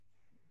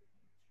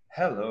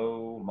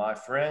Hello, my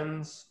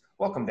friends.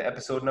 Welcome to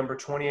episode number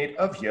 28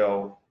 of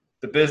Yo,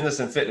 the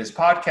business and fitness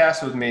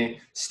podcast with me,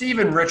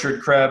 Stephen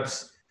Richard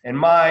Krebs, and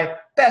my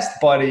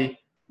best buddy,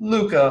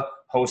 Luca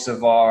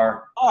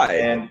Hocevar. Hi.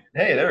 And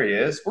hey, there he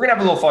is. We're going to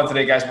have a little fun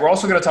today, guys. We're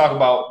also going to talk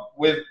about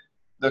with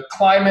the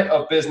climate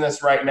of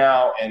business right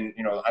now. And,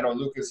 I know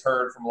Luca's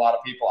heard from a lot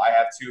of people. I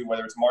have too,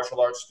 whether it's martial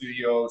arts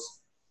studios,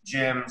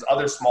 gyms,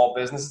 other small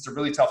businesses. It's a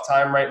really tough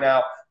time right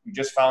now. We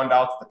just found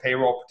out that the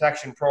payroll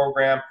protection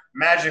program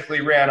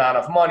magically ran out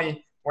of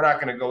money. We're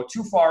not going to go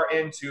too far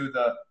into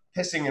the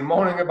pissing and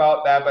moaning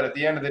about that, but at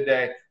the end of the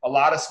day, a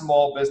lot of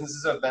small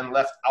businesses have been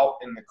left out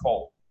in the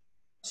cold.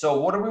 So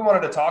what we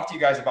wanted to talk to you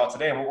guys about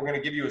today, and what we're going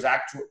to give you is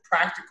actual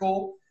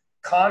practical,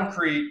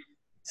 concrete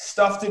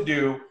stuff to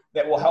do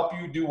that will help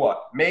you do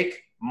what? Make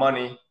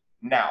money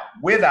now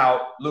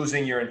without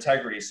losing your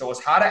integrity. So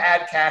it's how to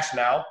add cash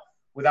now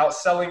without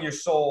selling your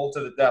soul to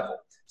the devil.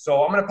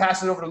 So I'm going to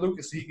pass it over to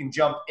Lucas so he can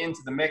jump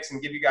into the mix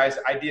and give you guys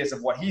ideas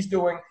of what he's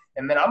doing.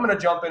 And then I'm going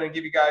to jump in and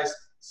give you guys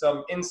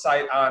some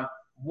insight on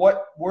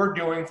what we're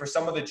doing for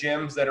some of the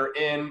gyms that are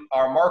in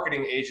our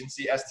marketing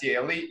agency, STA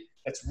Elite.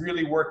 That's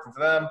really working for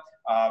them.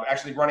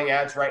 Actually running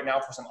ads right now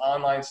for some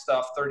online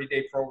stuff,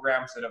 30-day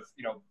programs that have,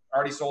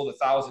 already sold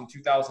 $1,000,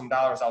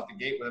 $2,000 out the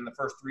gate within the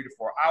first 3 to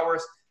 4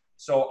 hours.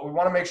 So we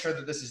want to make sure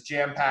that this is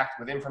jam-packed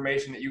with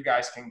information that you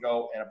guys can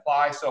go and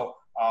apply. So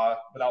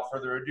without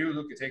further ado,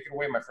 Luca, take it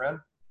away, my friend.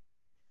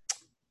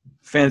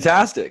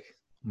 Fantastic.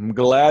 I'm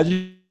glad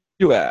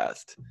you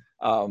asked.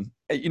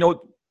 We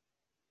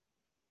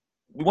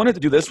wanted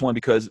to do this one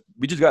because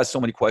we just got so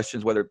many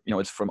questions, whether,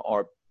 it's from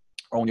our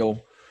own Grow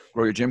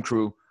Your Gym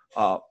crew,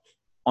 on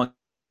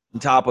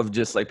top of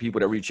just like people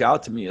that reach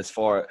out to me as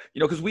far,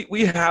 because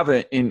we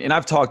haven't, and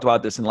I've talked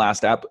about this in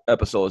last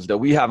episodes, that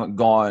we haven't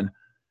gone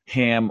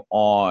ham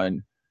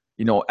on,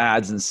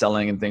 ads and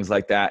selling and things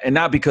like that. And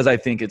not because I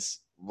think it's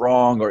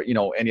wrong or,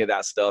 any of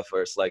that stuff,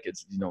 or it's like,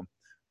 it's,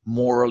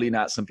 morally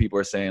not. Some people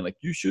are saying like,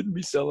 you shouldn't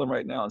be selling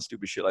right now and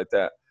stupid shit like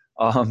that.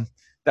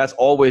 That's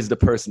always the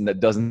person that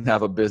doesn't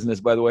have a business,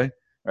 by the way,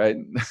 right?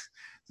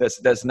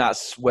 that's not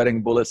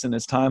sweating bullets in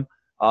this time.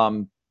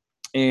 But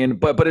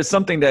it's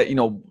something that,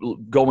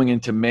 going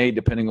into May,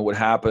 depending on what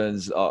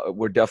happens,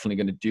 we're definitely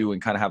going to do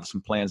and kind of have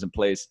some plans in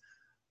place.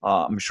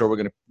 I'm sure we're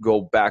going to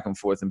go back and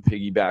forth and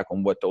piggyback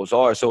on what those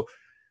are. So,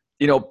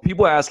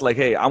 people ask like,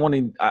 hey,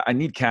 I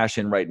need cash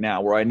in right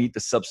now, or I need to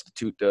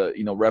substitute the,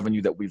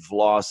 revenue that we've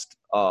lost.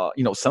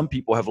 Some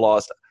people have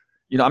lost,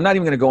 I'm not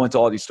even going to go into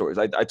all these stories.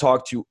 I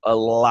talk to a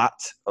lot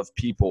of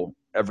people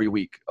every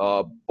week,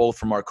 both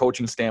from our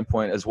coaching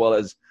standpoint, as well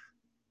as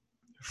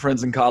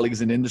friends and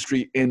colleagues in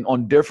industry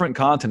on different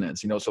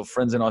continents, so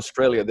friends in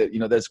Australia that,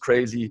 there's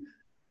crazy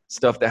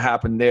stuff that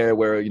happened there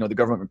where, the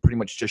government pretty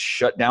much just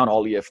shut down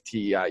all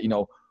EFT. I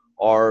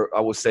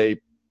will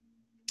say,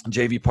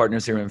 JV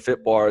partners here in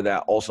FitBar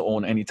that also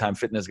own Anytime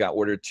Fitness got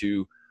ordered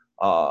to,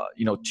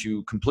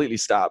 to completely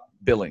stop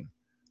billing.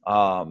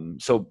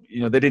 So,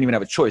 they didn't even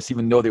have a choice,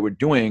 even though they were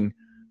doing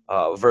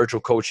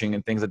virtual coaching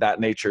and things of that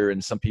nature.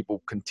 And some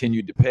people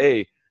continued to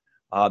pay.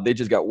 They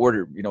just got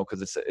ordered,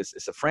 because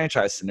it's a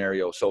franchise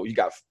scenario. So you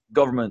got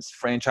governments,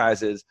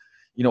 franchises,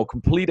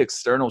 complete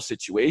external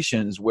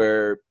situations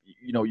where,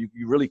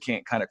 you really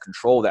can't kind of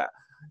control that.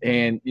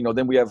 And,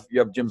 then you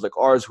have gyms like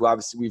ours who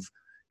obviously we've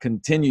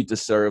continued to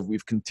serve.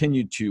 We've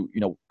continued to,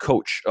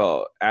 coach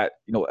at,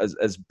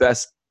 as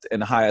best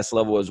and highest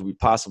level as we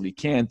possibly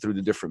can through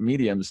the different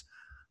mediums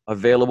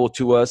available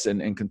to us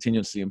and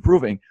continuously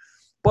improving.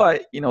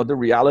 But, the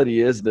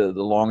reality is the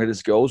longer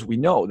this goes, we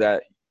know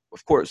that,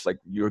 of course, like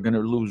you're going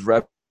to lose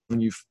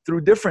revenue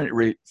through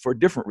for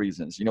different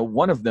reasons.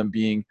 One of them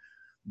being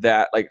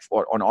that, like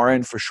on our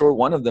end, for sure,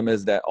 one of them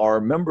is that our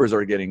members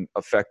are getting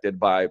affected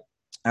by,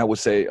 I would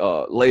say,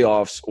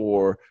 layoffs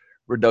or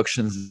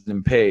reductions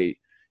in pay.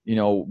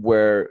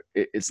 Where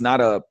it's not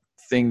a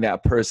thing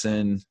that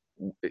person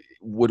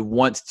would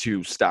want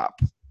to stop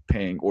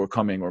paying or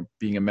coming or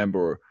being a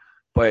member,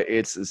 but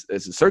it's a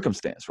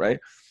circumstance, right?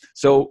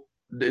 So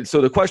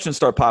the questions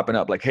start popping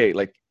up like, hey,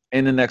 like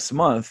in the next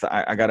month,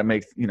 I got to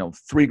make,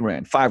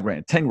 $3,000,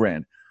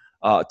 $5,000,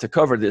 $10,000 to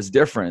cover this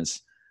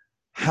difference.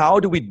 How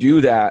do we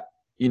do that,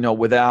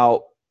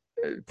 without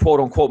quote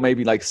unquote,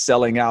 maybe like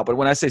selling out? But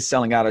when I say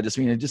selling out, I just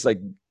mean just like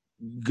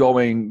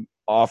going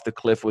off the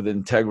cliff with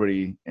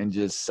integrity and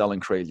just selling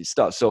crazy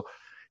stuff. So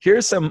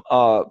here's some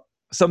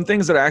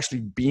things that are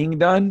actually being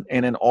done,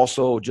 and then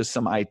also just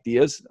some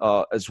ideas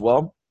as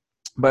well.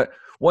 But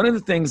one of the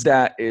things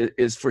that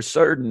is for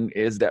certain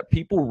is that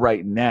people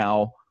right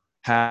now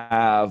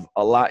have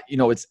a lot,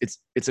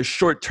 it's a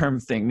short-term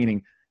thing,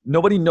 meaning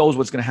nobody knows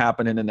what's going to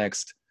happen in the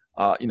next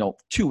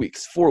 2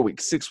 weeks, 4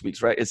 weeks, 6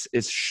 weeks, right?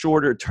 It's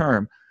shorter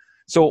term.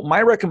 So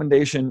my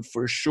recommendation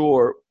for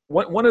sure,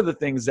 one of the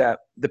things that,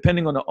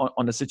 depending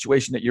on the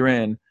situation that you're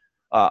in,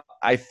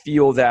 I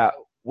feel that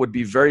would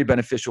be very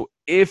beneficial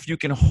if you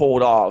can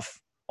hold off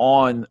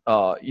on,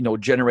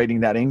 generating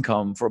that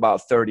income for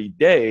about 30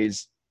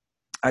 days.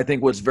 I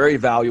think what's very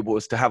valuable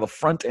is to have a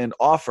front end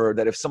offer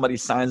that if somebody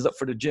signs up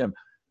for the gym,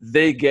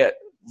 they get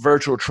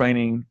virtual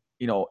training,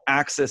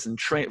 access and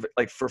train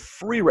like for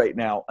free right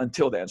now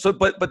until then. So,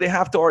 but they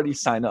have to already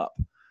sign up.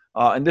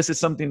 And this is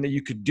something that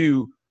you could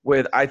do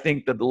with, I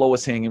think that the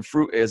lowest hanging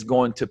fruit is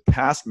going to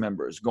past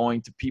members,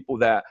 going to people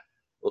that,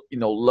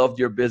 loved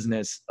your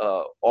business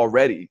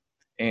already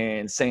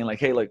and saying like,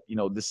 hey, like,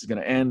 this is going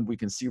to end. We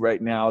can see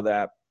right now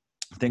that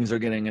things are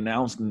getting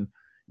announced and,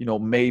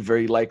 May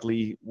very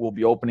likely will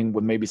be opening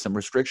with maybe some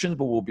restrictions,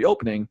 but we'll be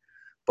opening.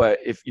 But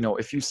if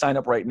you sign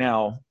up right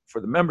now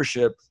for the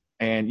membership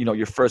and,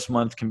 your first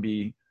month can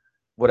be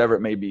whatever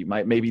it may be,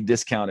 maybe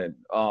discounted.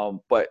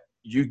 But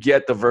you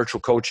get the virtual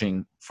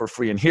coaching for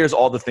free. And here's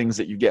all the things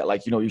that you get.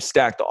 Like, you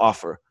stack the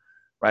offer,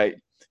 right?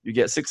 You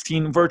get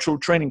 16 virtual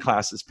training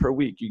classes per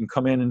week. You can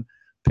come in and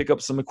pick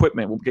up some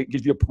equipment. We'll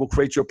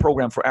create you a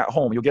program for at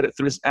home. You'll get it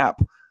through this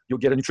app. You'll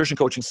get a nutrition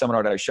coaching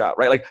seminar that I shot,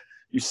 right? Like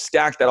you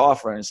stack that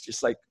offer and it's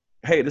just like,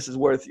 hey, this is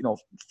worth, $400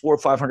 or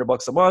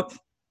 $500 a month,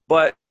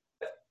 but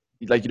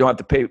like you don't have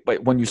to pay. But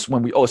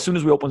as soon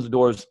as we open the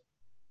doors,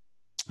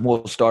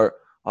 we'll start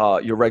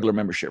your regular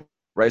membership,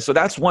 right? So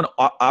that's one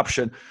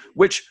option,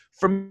 which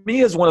for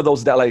me is one of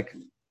those that like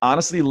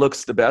honestly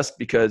looks the best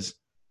because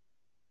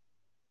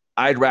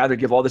I'd rather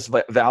give all this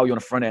value on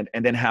the front end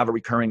and then have a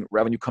recurring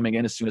revenue coming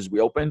in as soon as we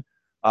open,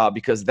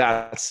 because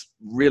that's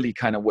really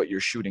kind of what you're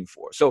shooting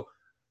for. So,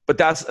 but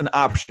that's an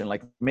option.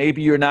 Like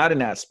maybe you're not in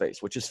that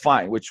space, which is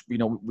fine, which,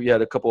 we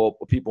had a couple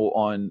of people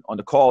on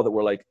the call that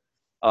were like,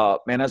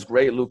 man, that's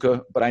great,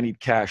 Luca, but I need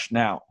cash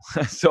now.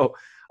 So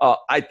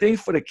I think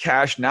for the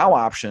cash now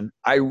option,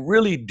 I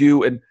really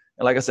do. And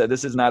like I said,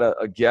 this is not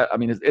a get. I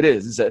mean, it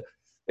is.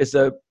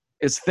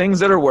 It's things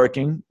that are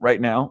working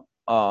right now.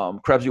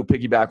 Krebs, you'll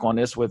piggyback on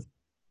this with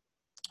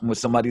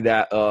somebody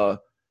that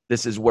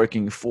this is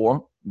working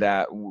for,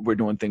 that we're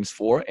doing things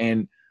for.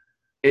 And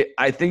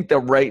I think that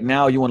right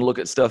now you want to look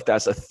at stuff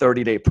that's a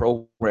 30-day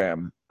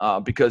program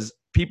because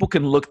people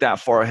can look that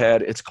far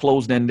ahead. It's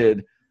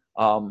closed-ended.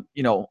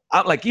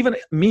 Like even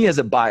me as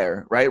a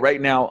buyer, right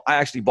now, I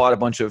actually bought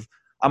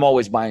I'm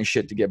always buying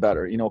shit to get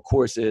better,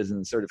 courses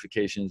and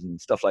certifications and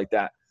stuff like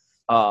that.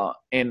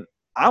 And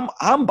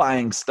I'm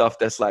buying stuff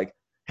that's like,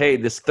 hey,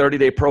 this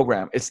 30-day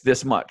program, it's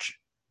this much,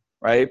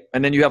 right?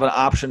 And then you have an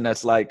option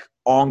that's like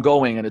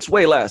ongoing and it's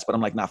way less, but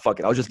I'm like, nah, fuck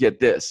it. I'll just get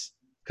this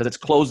because it's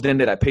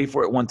closed-ended. I pay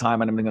for it one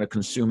time and I'm going to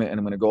consume it and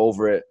I'm going to go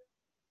over it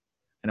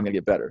and I'm going to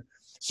get better.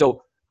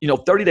 So,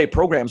 30-day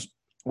programs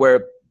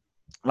where,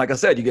 like I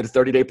said, you get a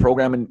 30-day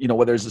program and,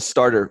 whether it's a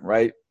starter,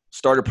 right?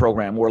 Starter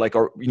program or like,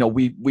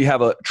 we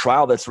have a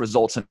trial that's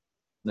results in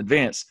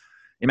advance.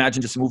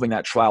 Imagine just moving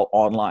that trial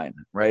online,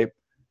 right?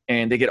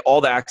 And they get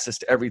all the access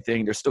to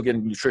everything. They're still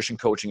getting nutrition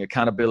coaching,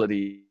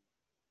 accountability,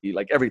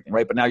 like everything,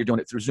 right? But now you're doing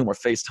it through Zoom or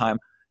FaceTime.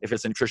 If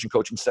it's a nutrition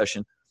coaching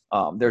session,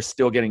 they're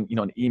still getting,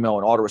 an email,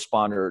 an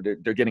autoresponder.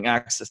 They're getting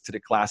access to the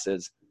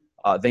classes.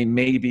 They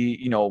may be,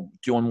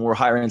 doing more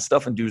higher end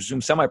stuff and do Zoom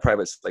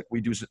semi-privates. Like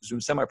we do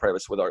Zoom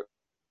semi-privates with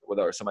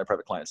our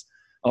semi-private clients.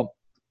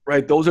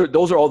 Right. Those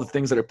are all the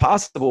things that are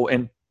possible.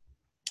 And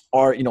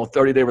our,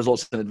 30-day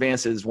results in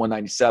advance is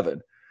 $197.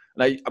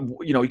 And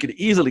you could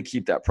easily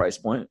keep that price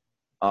point.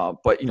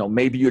 But,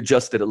 maybe you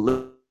adjust it a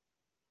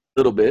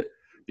little bit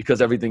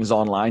because everything's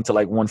online to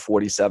like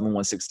 147,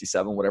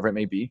 167, whatever it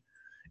may be.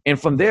 And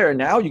from there,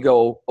 now you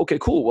go, okay,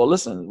 cool. Well,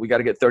 listen, we got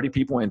to get 30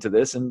 people into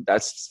this and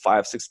that's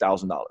 $5,000,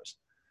 $6,000.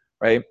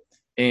 Right.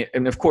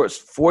 And of course,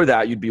 for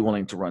that, you'd be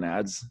willing to run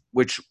ads,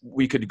 which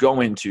we could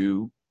go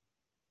into.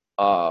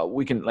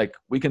 We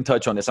can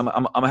touch on this. I'm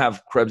gonna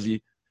have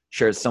Krebsy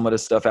share some of the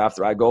stuff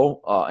after I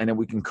go, and then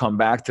we can come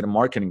back to the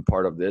marketing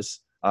part of this,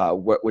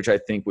 which I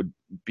think would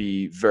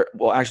be very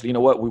well. Actually, you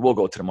know what? We will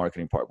go to the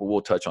marketing part, but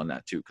we'll touch on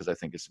that too because I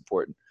think it's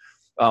important.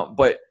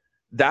 But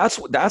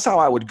that's how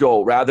I would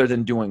go rather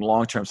than doing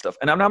long-term stuff.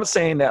 And I'm not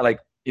saying that like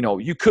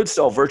you could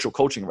sell virtual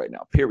coaching right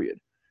now. Period.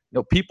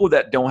 People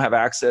that don't have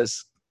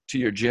access to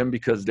your gym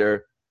because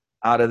they're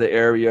out of the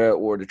area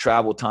or the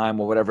travel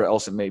time or whatever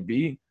else it may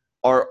be,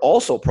 are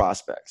also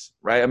prospects,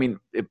 right? I mean,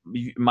 it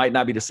might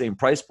not be the same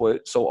price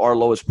point. So our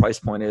lowest price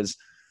point is,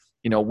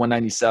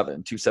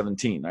 $197,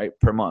 $217, right,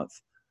 per month.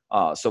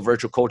 So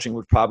virtual coaching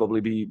would probably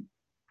be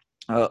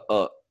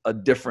a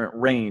different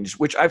range,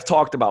 which I've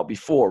talked about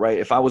before, right?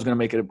 If I was going to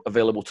make it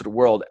available to the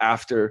world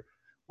after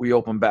we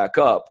open back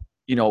up,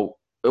 it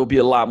would be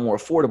a lot more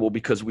affordable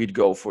because we'd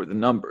go for the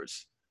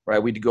numbers, right?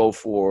 We'd go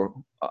for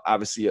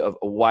obviously a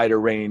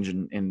wider range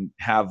and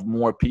have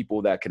more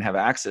people that can have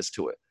access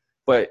to it.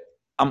 But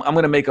I'm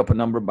going to make up a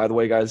number, by the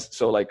way, guys.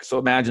 So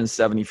imagine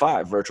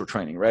 75 virtual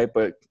training, right?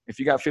 But if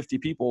you got 50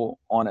 people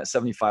on at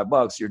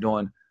 $75, you're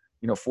doing,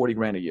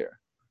 $40,000 a year,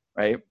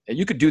 right? And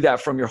you could do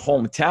that from your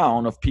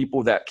hometown of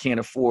people that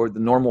can't afford the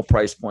normal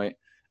price point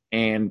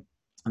and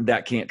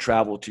that can't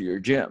travel to your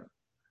gym,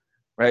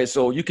 right?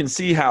 So you can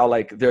see how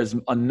like there's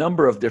a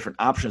number of different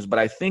options, but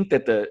I think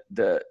that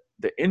the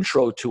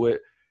intro to it,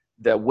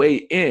 the way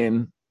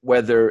in,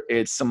 whether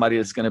it's somebody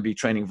that's going to be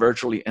training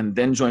virtually and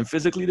then join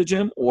physically the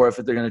gym, or if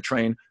they're going to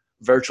train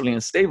virtually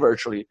and stay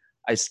virtually,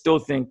 I still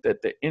think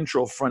that the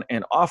intro front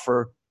end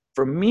offer,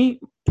 for me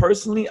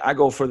personally, I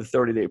go for the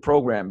 30-day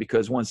program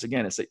because once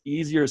again, it's an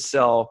easier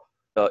sell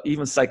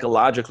even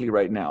psychologically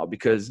right now,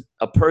 because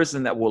a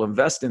person that will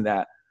invest in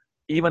that,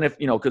 even if,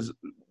 because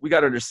we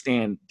got to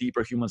understand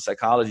deeper human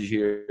psychology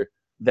here,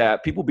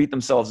 that people beat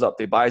themselves up.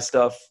 They buy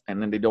stuff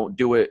and then they don't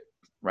do it,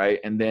 right?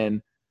 And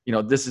then,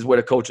 this is where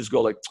the coaches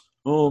go like,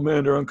 oh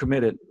man, they're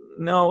uncommitted.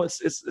 No,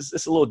 it's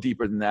a little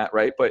deeper than that,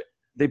 right? But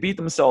they beat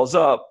themselves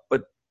up.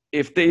 But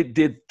if they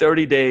did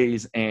 30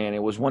 days and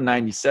it was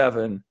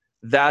 197,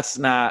 that's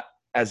not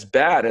as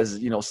bad as,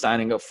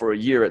 signing up for a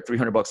year at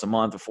 $300 a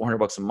month or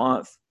 $400 a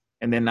month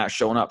and then not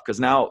showing up. Because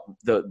now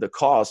the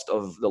cost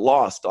of the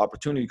loss, the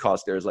opportunity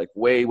cost there is like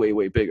way, way,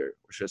 way bigger.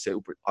 Or should I say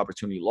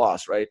opportunity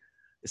loss, right?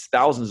 It's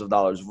thousands of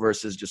dollars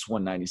versus just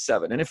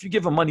 197. And if you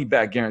give a money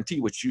back guarantee,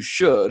 which you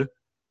should,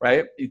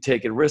 right? You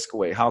take a risk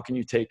away. How can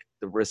you take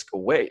the risk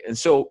away? And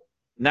so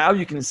now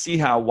you can see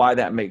why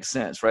that makes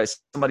sense, right?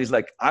 Somebody's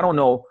like, I don't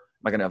know,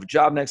 am I going to have a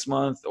job next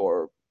month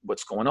or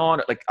what's going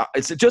on? Like,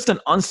 it's just an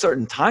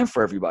uncertain time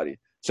for everybody.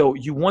 So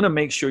you want to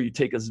make sure you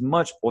take as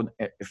much, or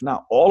if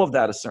not all of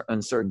that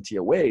uncertainty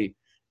away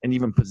and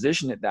even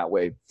position it that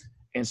way.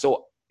 And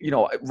so,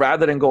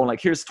 rather than going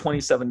like, here's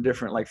 27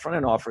 different like front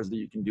end offers that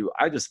you can do,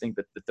 I just think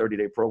that the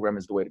 30-day program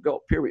is the way to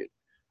go, period.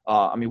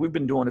 We've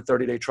been doing a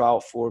 30-day trial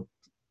for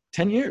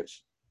 10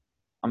 years.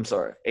 I'm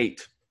sorry,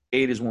 8.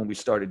 8 is when we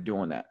started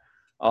doing that.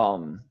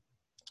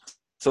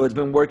 So it's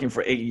been working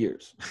for 8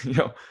 years.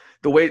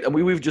 The way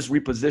we've just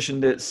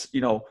repositioned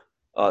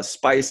it,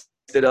 spiced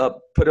it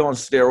up, put it on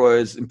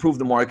steroids,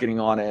 improved the marketing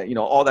on it,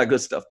 all that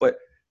good stuff. But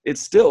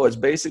it's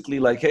basically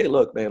like, hey,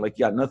 look, man, like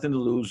you got nothing to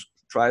lose.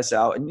 Try us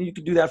out. And you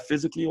could do that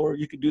physically or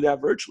you could do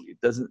that virtually. It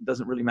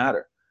doesn't really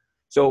matter.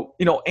 So,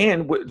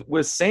 and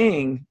we're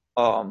saying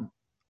about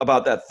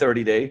that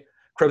 30-day,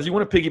 Krebs, you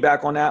want to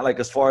piggyback on that, like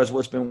as far as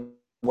what's been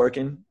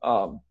working,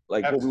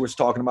 like Absolutely. What we were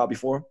talking about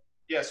before?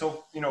 Yeah.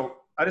 So,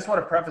 I just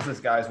want to preface this,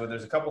 guys, with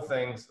there's a couple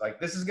things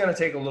like this is going to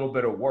take a little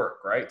bit of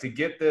work, right? To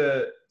get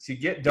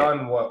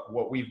done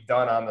what we've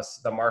done on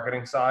the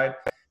marketing side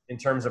in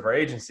terms of our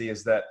agency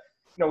is that,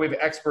 we have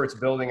experts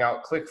building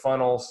out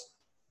ClickFunnels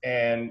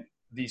and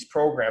these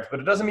programs, but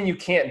it doesn't mean you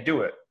can't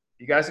do it.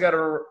 You guys got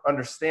to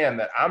understand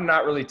that I'm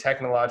not really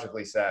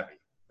technologically savvy.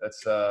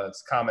 That's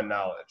it's common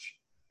knowledge.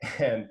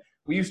 And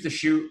we used to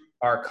shoot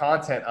our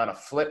content on a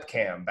flip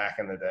cam back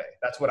in the day.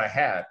 That's what I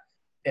had.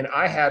 And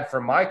I had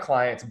for my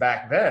clients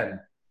back then,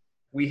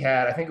 we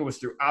had, I think it was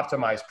through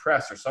Optimized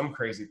Press or some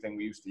crazy thing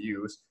we used to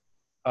use,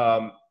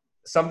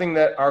 something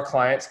that our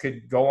clients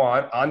could go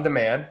on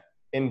demand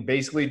and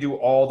basically do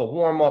all the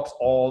warm-ups,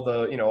 all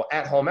the,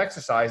 at-home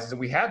exercises. And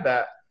we had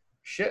that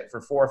shit for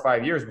 4 or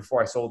 5 years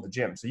before I sold the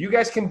gym. So you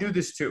guys can do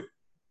this too.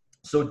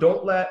 So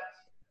don't let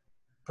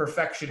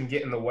perfection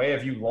get in the way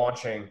of you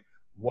launching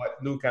what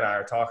Luke and I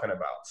are talking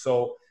about.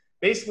 So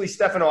basically,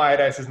 Stefano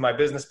Iodice, who's my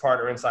business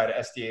partner inside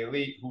of SDA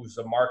Elite, who's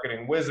a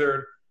marketing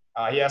wizard.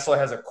 He also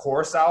has a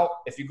course out.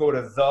 If you go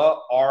to the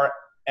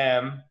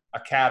RM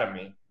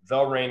Academy,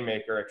 the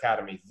Rainmaker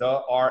Academy,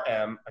 the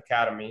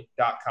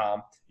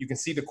rmacademy.com, you can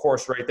see the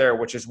course right there,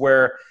 which is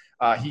where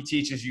he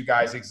teaches you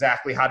guys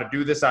exactly how to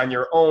do this on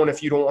your own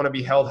if you don't want to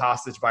be held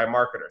hostage by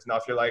marketers. Now,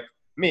 if you're like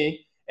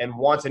me and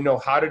want to know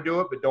how to do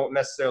it, but don't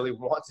necessarily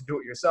want to do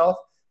it yourself,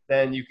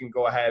 then you can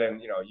go ahead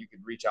and, you could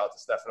reach out to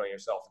Stefano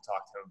yourself and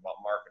talk to him about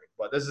marketing.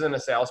 But this isn't a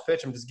sales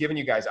pitch. I'm just giving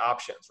you guys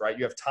options, right?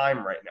 You have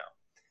time right now.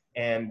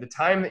 And the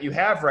time that you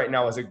have right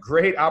now is a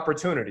great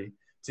opportunity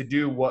to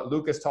do what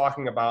Luke is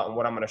talking about and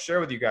what I'm going to share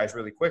with you guys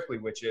really quickly,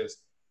 which is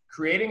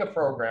creating a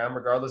program,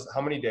 regardless of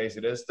how many days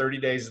it is. 30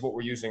 days is what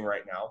we're using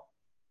right now.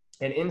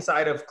 And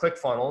inside of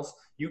ClickFunnels,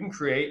 you can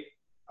create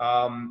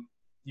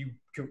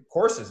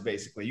courses,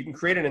 basically. You can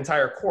create an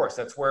entire course.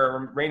 That's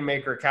where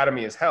Rainmaker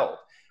Academy is held.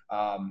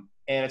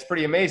 And it's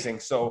pretty amazing.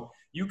 So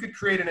you could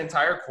create an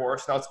entire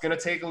course. Now, it's going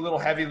to take a little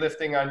heavy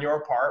lifting on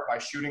your part by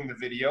shooting the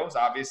videos,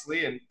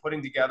 obviously, and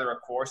putting together a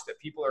course that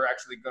people are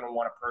actually going to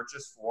want to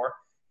purchase for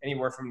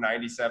anywhere from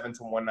 $97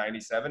 to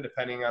 $197,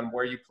 depending on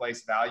where you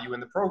place value in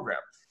the program.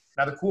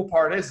 Now, the cool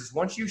part is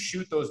once you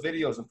shoot those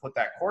videos and put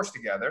that course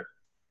together,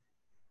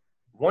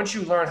 once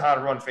you learn how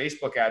to run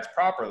Facebook ads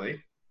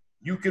properly,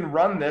 you can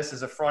run this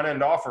as a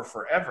front-end offer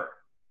forever.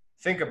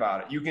 Think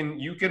about it. You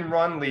can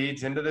run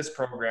leads into this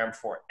program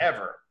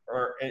forever,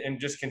 and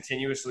just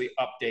continuously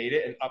update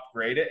it and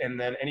upgrade it. And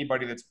then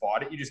anybody that's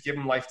bought it, you just give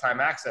them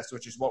lifetime access,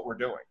 which is what we're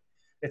doing.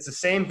 It's the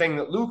same thing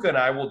that Luca and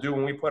I will do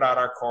when we put out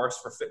our course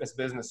for fitness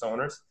business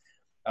owners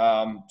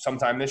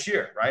sometime this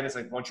year, right? It's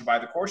like once you buy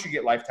the course, you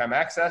get lifetime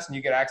access and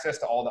you get access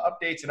to all the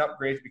updates and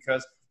upgrades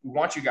because we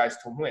want you guys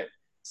to win.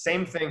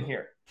 Same thing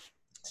here.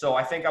 So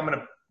I think I'm going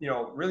to,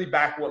 really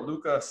back what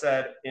Luca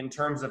said in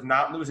terms of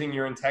not losing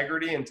your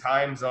integrity in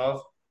times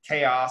of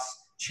chaos,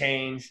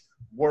 change,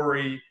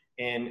 worry,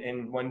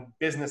 and when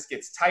business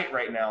gets tight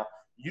right now.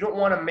 You don't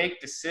want to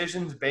make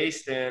decisions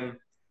based in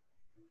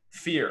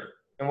fear.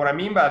 And what I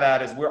mean by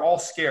that is we're all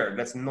scared.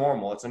 That's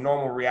normal. It's a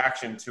normal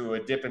reaction to a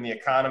dip in the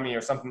economy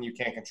or something you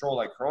can't control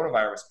like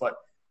coronavirus. But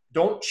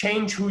don't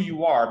change who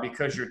you are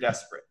because you're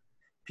desperate.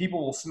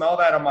 People will smell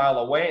that a mile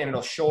away and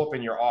it'll show up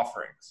in your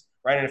offerings,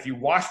 right? And if you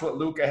watch what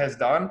Luca has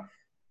done,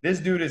 This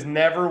dude has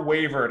never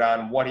wavered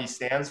on what he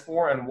stands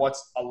for and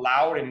what's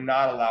allowed and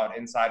not allowed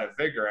inside of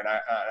Vigor. And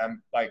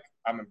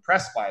I'm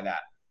impressed by that,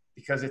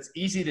 because it's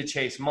easy to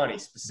chase money,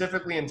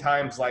 specifically in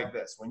times like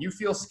this. When you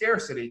feel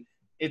scarcity,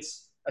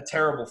 it's a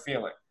terrible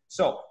feeling.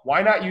 So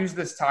why not use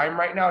this time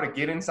right now to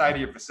get inside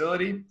of your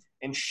facility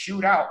and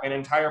shoot out an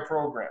entire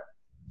program,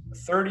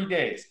 30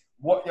 days.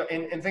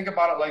 And think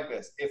about it like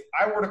this. If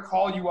I were to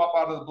call you up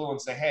out of the blue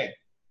and say, hey,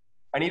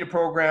 I need a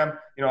program,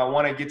 I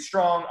want to get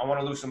strong, I want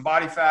to lose some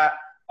body fat.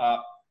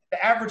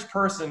 The average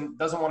person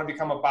doesn't want to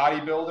become a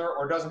bodybuilder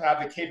or doesn't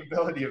have the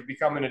capability of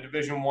becoming a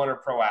Division I or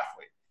pro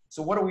athlete.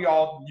 So what do we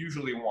all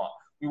usually want?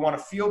 We want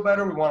to feel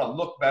better. We want to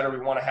look better. We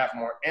want to have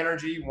more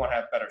energy. We want to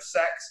have better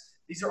sex.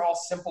 These are all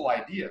simple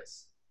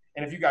ideas.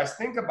 And if you guys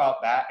think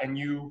about that and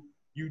you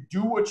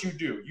do what you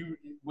do,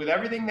 with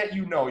everything that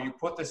you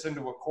put this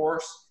into a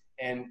course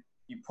and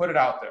you put it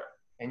out there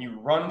and you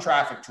run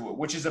traffic to it,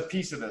 which is a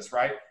piece of this,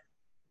 right?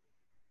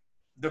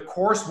 The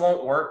course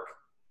won't work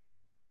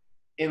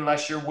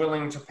unless you're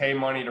willing to pay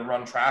money to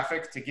run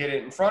traffic, to get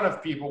it in front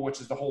of people, which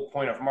is the whole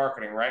point of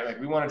marketing, right? Like,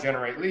 we want to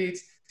generate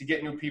leads to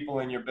get new people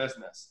in your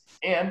business.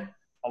 And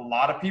a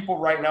lot of people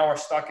right now are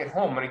stuck at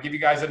home. I'm going to give you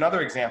guys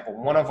another example.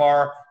 One of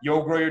our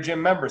Yo Grow Your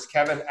Gym members,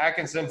 Kevin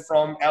Atkinson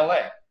from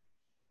LA,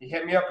 he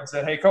hit me up and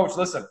said, hey, coach,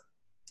 listen,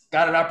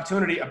 got an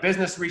opportunity. A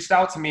business reached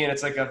out to me, and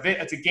it's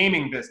a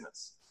gaming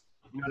business.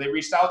 They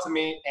reached out to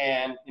me,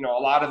 and, a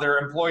lot of their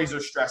employees are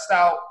stressed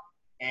out,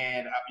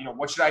 and,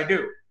 what should I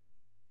do?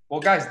 Well,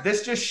 guys,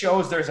 this just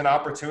shows there's an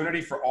opportunity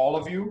for all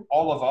of you,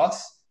 all of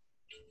us,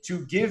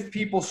 to give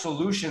people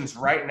solutions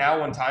right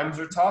now when times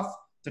are tough,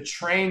 to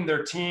train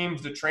their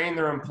teams, to train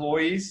their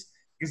employees,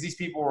 because these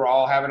people were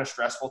all having a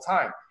stressful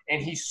time.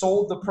 And he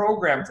sold the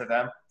program to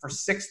them for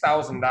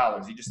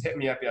 $6,000. He just hit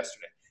me up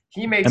yesterday.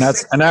 He made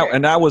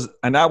that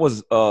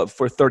was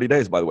for 30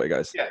 days, by the way,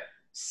 guys. Yeah,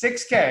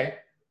 $6K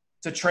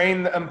to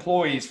train the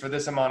employees for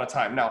this amount of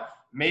time. Now,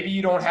 maybe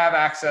you don't have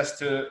access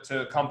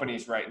to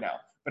companies right now.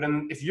 But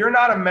if you're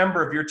not a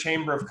member of your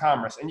Chamber of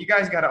Commerce, and you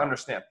guys got to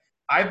understand,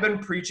 I've been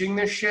preaching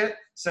this shit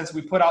since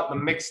we put out the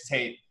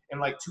mixtape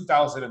in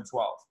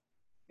 2012.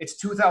 It's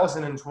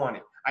 2020.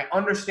 I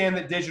understand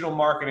that digital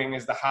marketing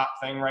is the hot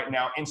thing right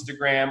now.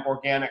 Instagram,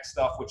 organic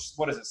stuff, which,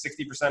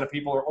 60% of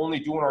people are only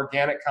doing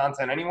organic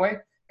content anyway.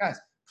 Guys,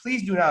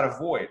 please do not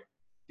avoid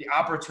the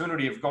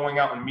opportunity of going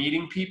out and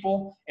meeting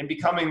people and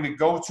becoming the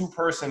go-to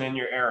person in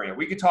your area.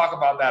 We could talk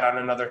about that on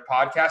another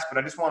podcast, but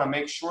I just want to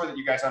make sure that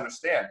you guys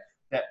understand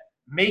that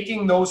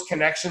making those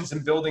connections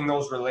and building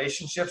those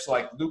relationships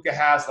like Luca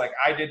has, like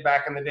I did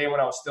back in the day when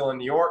I was still in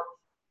New York,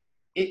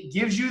 it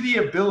gives you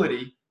the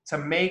ability to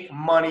make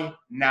money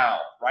now,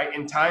 right?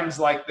 In times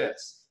like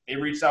this. They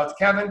reached out to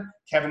Kevin.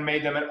 Kevin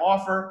made them an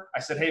offer. I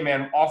said, hey,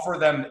 man, offer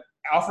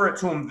it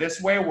to them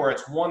this way, where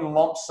it's one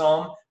lump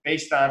sum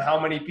based on how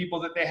many people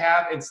that they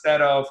have,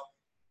 instead of,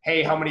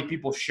 hey, how many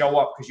people show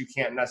up, because you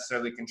can't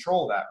necessarily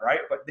control that,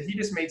 right? But he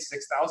just made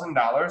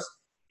 $6,000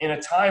 in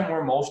a time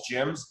where most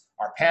gyms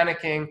are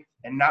panicking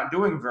and not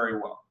doing very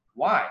well.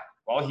 Why?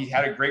 Well, he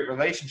had a great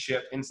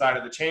relationship inside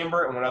of the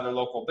chamber and with other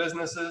local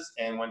businesses,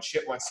 and when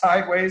shit went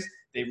sideways,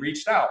 they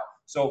reached out.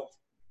 So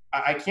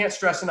I can't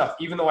stress enough,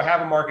 even though I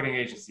have a marketing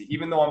agency,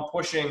 even though I'm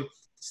pushing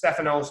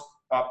Stefano's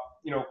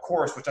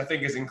course, which I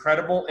think is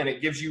incredible, and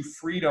it gives you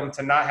freedom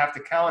to not have to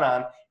count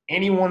on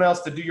anyone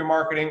else to do your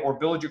marketing or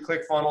build your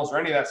ClickFunnels or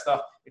any of that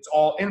stuff. It's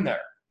all in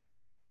there.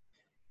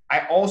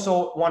 I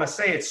also want to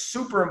say it's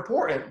super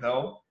important,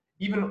 though,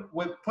 even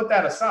put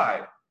that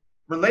aside,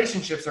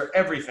 relationships are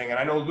everything. And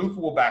I know Luca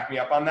will back me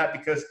up on that,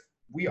 because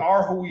we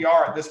are who we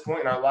are at this point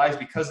in our lives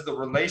because of the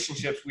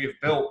relationships we have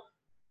built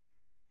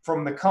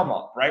from the come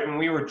up, right? When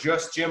we were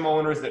just gym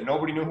owners that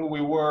nobody knew who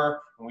we were,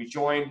 when we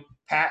joined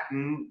Pat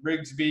and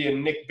Rigsby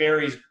and Nick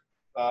Berry's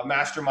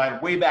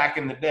mastermind way back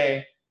in the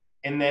day,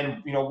 and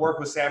then, worked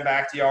with Sam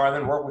Bakhtiar, and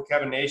then worked with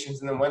Kevin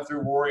Nations, and then went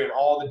through Rory and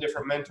all the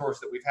different mentors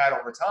that we've had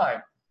over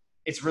time.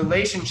 It's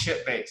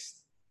relationship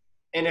based.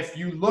 And if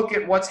you look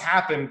at what's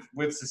happened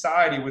with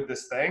society with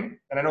this thing,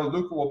 and I know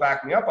Luca will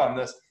back me up on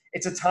this,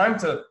 it's a time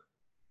to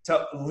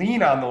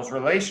lean on those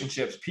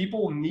relationships.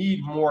 People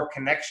need more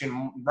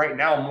connection right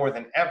now more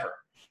than ever,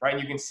 right?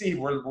 And you can see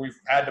we've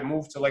had to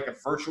move to a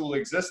virtual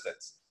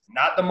existence.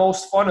 Not the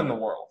most fun in the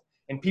world.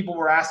 And people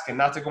were asking,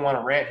 not to go on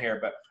a rant here,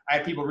 but I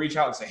had people reach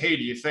out and say, hey,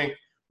 do you think,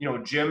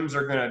 gyms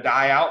are going to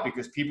die out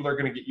because people are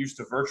going to get used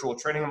to virtual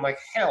training? I'm like,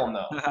 hell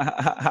no.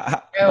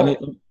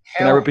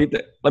 Can I repeat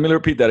that? Let me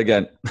repeat that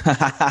again.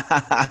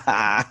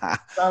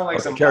 Sound like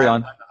some carry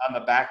on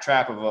the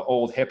backtrack of an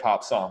old hip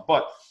hop song.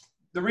 But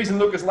the reason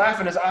Luke is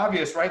laughing is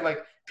obvious, right? Like,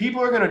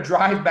 people are going to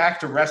drive back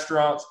to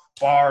restaurants,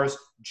 bars,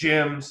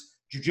 gyms,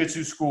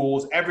 jiu-jitsu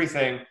schools,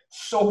 everything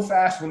so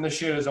fast when the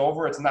shit is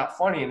over. It's not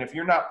funny. And if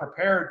you're not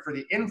prepared for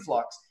the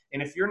influx,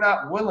 and if you're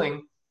not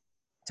willing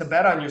to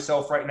bet on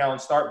yourself right now and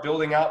start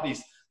building out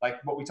these, like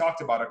what we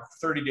talked about, a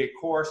 30-day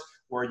course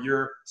where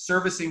you're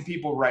servicing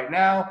people right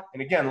now.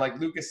 And again, like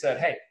Lucas said,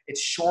 hey, it's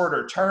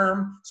shorter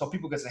term. So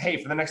people can say,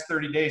 hey, for the next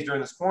 30 days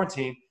during this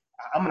quarantine,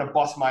 I'm going to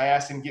bust my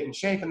ass and get in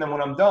shape. And then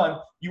when I'm done,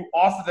 you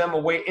offer them a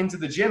way into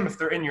the gym if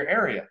they're in your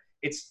area.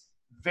 It's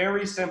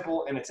very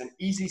simple, and it's an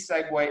easy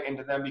segue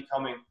into them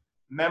becoming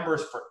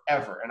members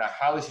forever. And I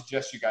highly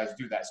suggest you guys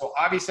do that. So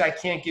obviously I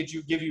can't give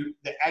you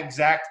the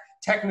exact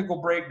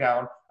technical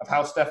breakdown of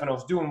how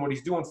Stefano's doing what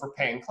he's doing for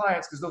paying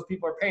clients, because those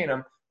people are paying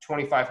him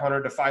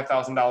 $2,500 to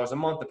 $5,000 a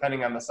month,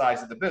 depending on the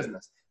size of the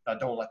business. Now,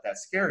 don't let that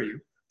scare you.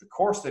 The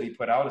course that he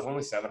put out is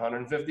only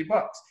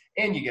 $750,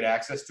 and you get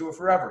access to it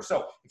forever.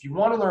 So if you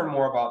want to learn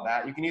more about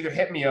that, you can either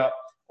hit me up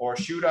or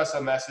shoot us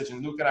a message,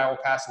 and Luke and I will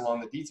pass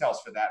along the details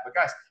for that. But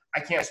guys,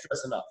 I can't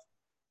stress enough.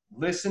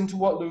 Listen to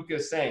what Luke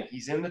is saying.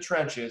 He's in the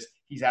trenches.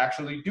 He's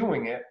actually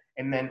doing it.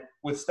 And then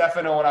with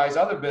Stefano and I's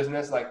other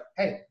business, like,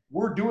 hey,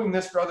 we're doing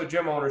this for other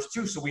gym owners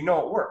too, so we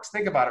know it works.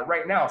 Think about it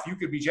right now. If you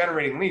could be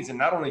generating leads, and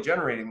not only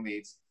generating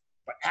leads,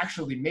 but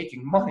actually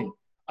making money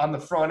on the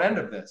front end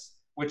of this,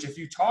 which if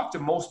you talk to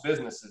most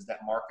businesses that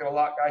market a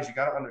lot, guys, you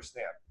got to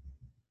understand.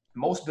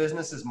 Most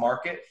businesses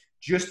market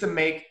just to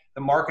make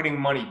the marketing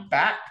money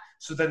back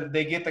so that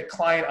they get the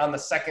client on the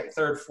second,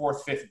 third,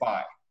 fourth, fifth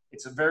buy.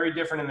 It's very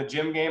different in the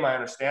gym game. I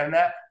understand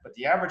that. But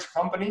the average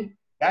company,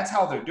 that's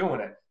how they're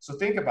doing it. So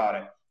think about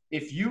it.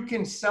 If you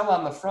can sell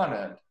on the front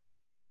end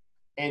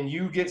and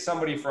you get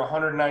somebody for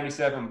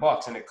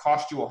 $197 and it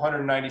costs you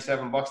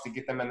 $197 to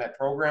get them in that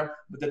program,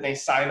 but then they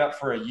sign up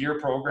for a year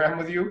program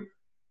with you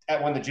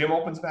when the gym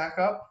opens back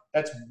up,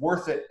 that's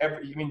worth it.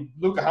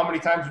 Luca, how many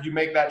times would you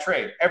make that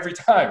trade? Every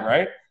time,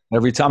 right?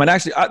 Every time. And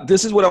actually,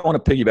 this is what I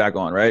want to piggyback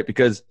on, right?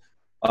 Because,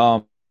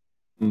 are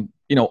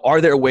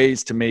there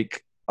ways to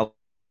make a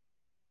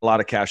lot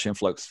of cash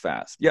influx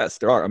fast? Yes,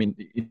 there are.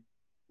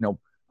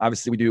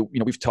 Obviously we do,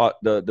 we've taught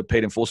the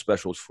paid in full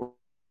specials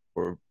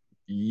for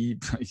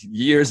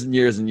years and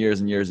years and years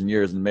and years and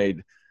years, and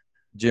made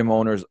gym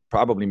owners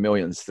probably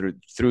millions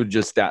through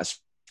just that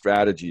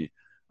strategy.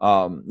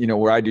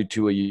 Where I do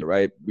 2 a year,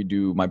 right? We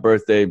do my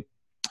birthday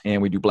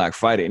and we do Black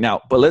Friday.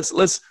 Now, but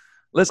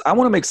I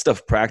want to make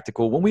stuff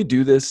practical. When we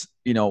do this,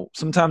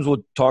 sometimes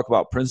we'll talk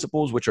about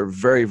principles, which are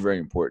very, very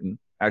important,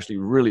 actually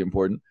really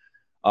important.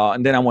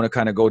 And then I want to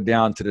kind of go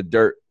down to the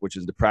dirt, which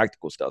is the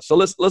practical stuff. So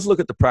let's look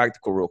at the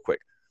practical real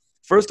quick.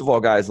 First of all,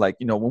 guys,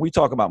 when we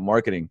talk about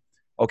marketing,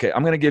 okay,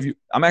 I'm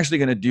actually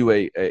going to do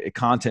a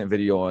content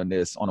video on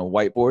this on a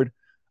whiteboard.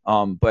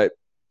 But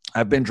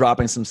I've been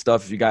dropping some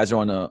stuff. If you guys are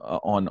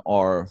on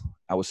our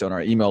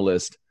email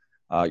list,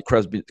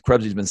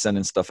 Krebsy's been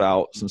sending stuff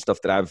out, some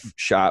stuff that I've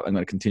shot. I'm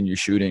going to continue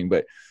shooting,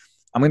 but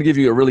I'm going to give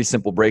you a really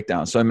simple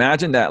breakdown. So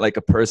imagine that like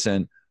a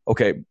person,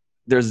 okay,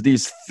 there's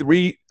these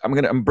three, I'm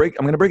going to break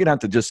it down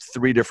to just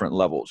 3 different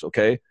levels.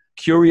 Okay.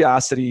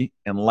 Curiosity,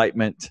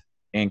 enlightenment,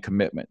 and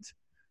commitment.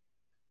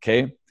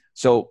 Okay.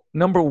 So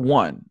number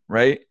 1,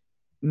 right?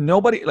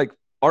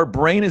 Our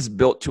brain is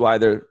built to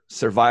either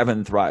survive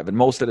and thrive. And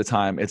most of the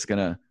time it's going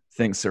to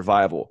think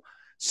survival.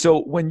 So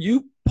when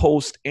you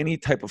post any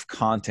type of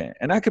content,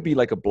 and that could be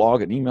like a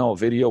blog, an email, a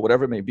video,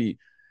 whatever it may be,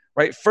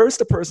 right? First,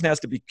 the person has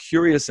to be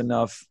curious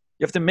enough.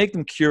 You have to make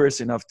them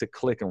curious enough to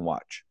click and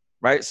watch,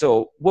 right?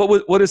 So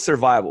what is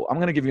survival? I'm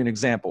going to give you an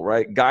example,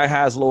 right? Guy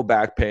has low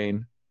back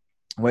pain,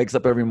 wakes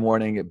up every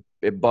morning.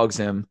 It bugs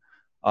him.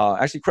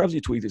 Actually,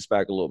 Krebsy tweaked this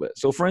back a little bit.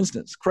 So for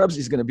instance, Krebsy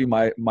is going to be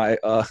my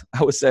I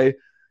would say,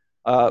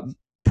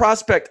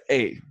 prospect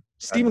A,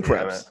 Stephen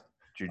Krebs.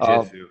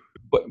 Jiu-jitsu.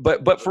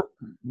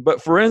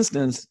 But for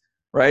instance,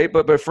 right?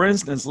 But for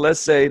instance, let's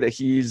say that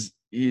he's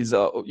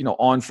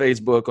on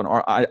Facebook, on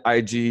our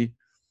IG,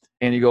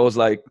 and he goes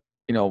like,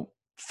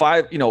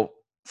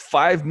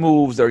 5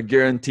 moves are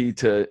guaranteed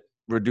to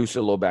reduce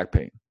your low back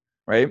pain,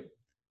 right?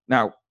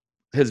 Now,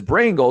 his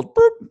brain goes,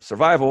 boop,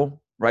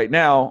 survival. Right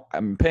now,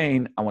 I'm in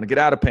pain. I want to get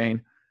out of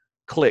pain.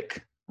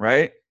 Click,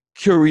 right?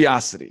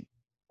 Curiosity.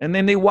 And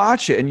then they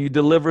watch it and you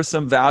deliver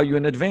some value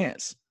in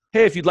advance.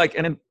 Hey, if you'd like,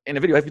 and in a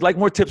video, if you'd like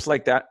more tips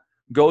like that,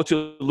 go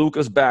to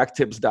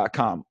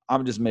lucasbacktips.com.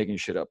 I'm just making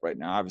shit up right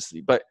now,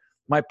 obviously. But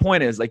my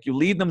point is, you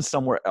lead them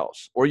somewhere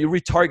else or you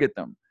retarget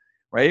them,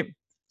 right?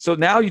 So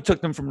now you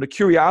took them from the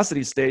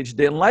curiosity stage.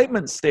 The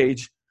enlightenment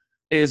stage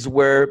is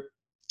where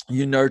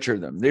you nurture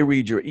them. They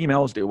read your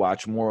emails. They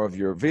watch more of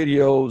your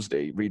videos.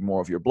 They read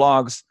more of your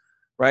blogs,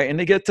 right? And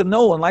they get to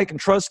know and like and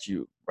trust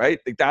you, right?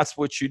 That's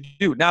what you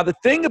do. Now, the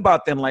thing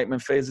about the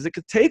enlightenment phase is it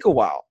could take a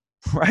while,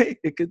 right?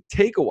 It could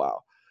take a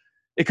while.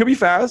 It could be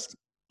fast,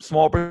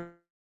 small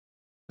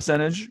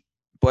percentage,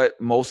 but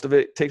most of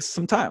it takes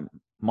some time,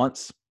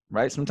 months,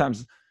 right?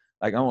 Sometimes,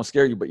 I don't want to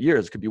scare you, but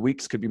years, it could be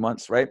weeks, could be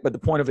months, right? But the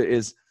point of it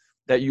is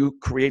that you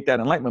create that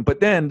enlightenment. But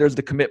then there's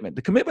the commitment.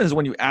 The commitment is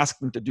when you ask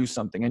them to do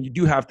something, and you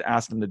do have to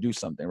ask them to do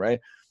something, right?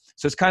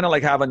 So it's kind of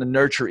like having a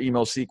nurture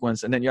email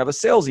sequence, and then you have a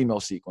sales email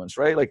sequence,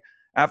 right? Like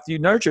after you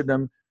nurtured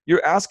them,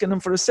 you're asking them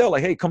for the sale,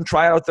 like, hey, come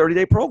try out our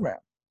 30-day program,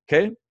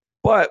 okay?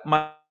 But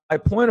my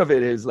point of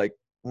it is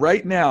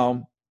right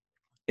now,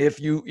 if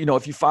you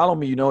follow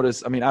me, you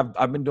notice,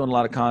 I've been doing a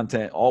lot of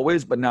content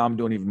always, but now I'm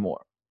doing even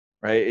more,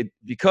 right?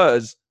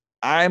 Because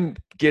I'm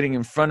getting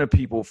in front of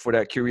people for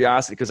that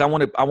curiosity, because I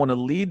want to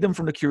lead them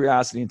from the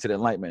curiosity into the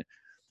enlightenment.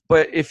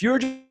 But if you're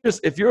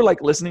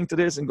listening to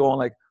this and going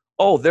like,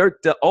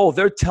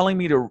 they're telling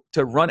me to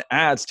run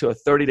ads to a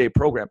 30-day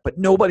program, but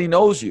nobody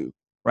knows you,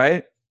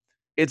 right?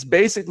 It's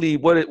basically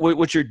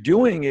what you're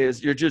doing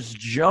is you're just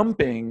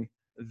jumping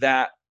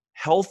that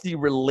healthy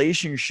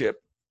relationship,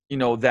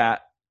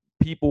 that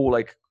people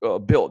like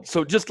build.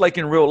 So just like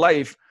in real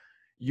life,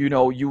 you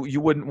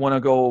wouldn't want to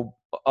go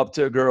up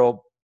to a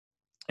girl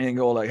and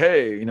go like,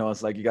 hey,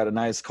 it's like you got a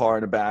nice car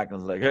in the back, and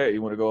it's like, hey,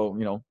 you want to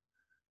go,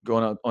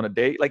 go on a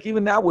date? Like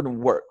even that wouldn't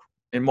work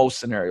in most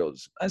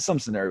scenarios. In some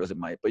scenarios it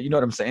might, but you know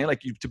what I'm saying?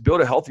 Like to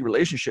build a healthy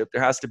relationship,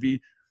 you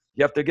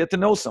have to get to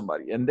know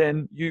somebody, and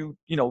then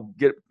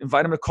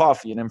invite them to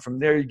coffee, and then from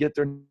there you get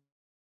their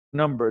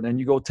number, and then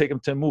you go take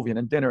them to a movie and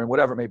then dinner and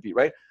whatever it may be,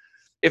 right?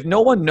 If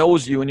no one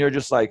knows you and you're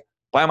just like,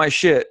 buy my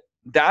shit,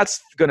 that's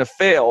going to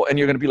fail. And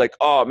you're going to be like,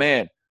 oh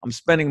man, I'm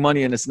spending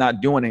money and it's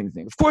not doing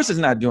anything. Of course it's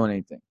not doing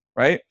anything,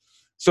 right?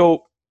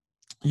 So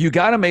you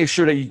got to make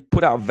sure that you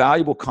put out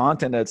valuable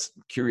content that's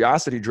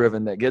curiosity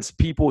driven, that gets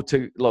people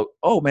to look,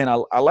 oh man,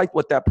 I like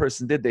what that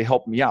person did. They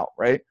helped me out,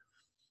 right?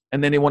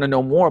 And then they want to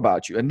know more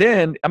about you. And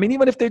then, I mean,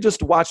 even if they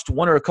just watched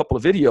one or a couple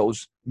of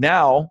videos,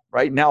 now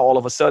all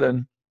of a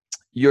sudden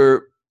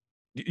you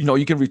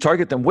can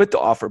retarget them with the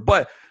offer.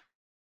 But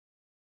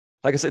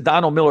like I said,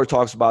 Donald Miller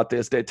talks about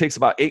this, that it takes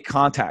about 8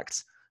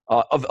 contacts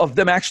of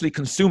them actually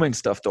consuming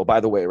stuff though, by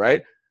the way,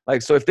 right?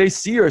 Like, so if they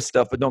see your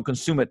stuff but don't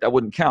consume it, that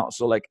wouldn't count.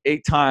 So like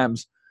 8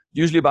 times,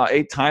 usually about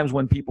 8 times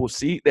when people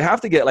see, they have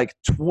to get like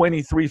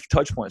 23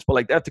 touch points, but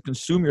like they have to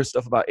consume your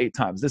stuff about 8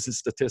 times. This is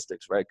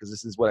statistics, right? Because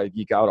this is what I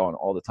geek out on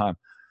all the time.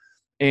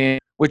 And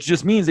which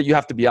just means that you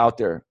have to be out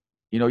there.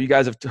 You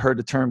guys have heard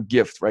the term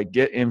gift, right?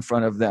 Get in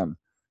front of them.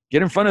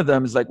 Get in front of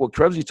them is like what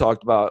Krebsy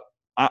talked about.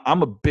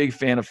 I'm a big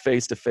fan of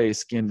face-to-face,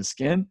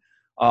 skin-to-skin,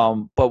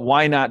 but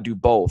why not do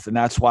both? And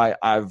that's why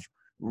I've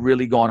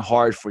really gone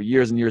hard for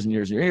years and years and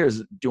years and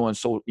years doing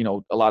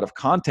a lot of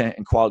content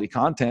and quality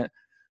content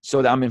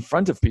so that I'm in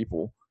front of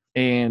people,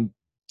 and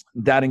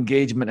that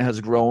engagement has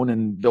grown,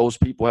 and those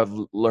people have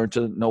learned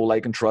to know,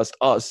 like, and trust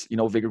us,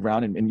 Vigor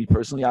Ground and me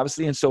personally,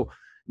 obviously. And so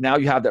now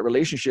you have that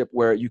relationship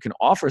where you can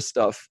offer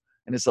stuff,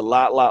 and it's a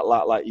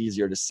lot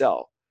easier to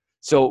sell.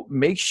 So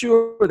make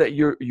sure that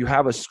you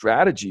have a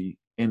strategy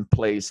in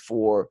place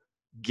for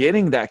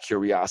getting that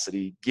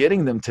curiosity,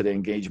 getting them to the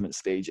engagement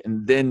stage,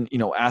 and then,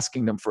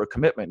 asking them for a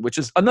commitment, which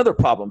is another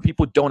problem.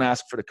 People don't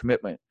ask for the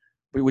commitment,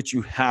 which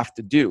you have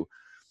to do.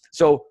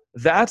 So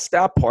that's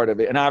that part of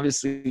it. And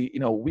obviously,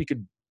 we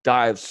could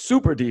dive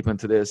super deep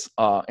into this,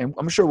 and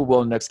I'm sure we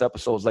will in the next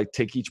episodes, like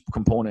take each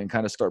component and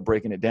kind of start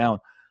breaking it down.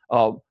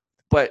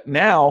 But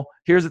now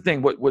here's the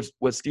thing,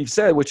 what Steve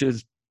said, which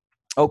is,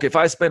 okay, if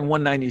I spend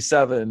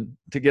 $197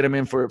 to get him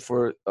in for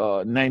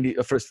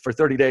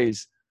 30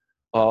 days,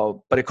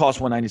 but it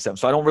costs $197.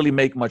 So I don't really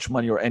make much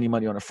money or any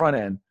money on the front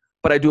end,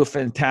 but I do a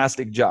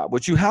fantastic job,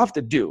 which you have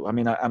to do. I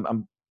mean,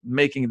 I'm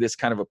making this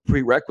kind of a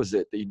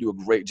prerequisite that you do a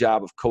great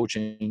job of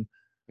coaching,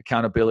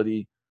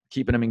 accountability,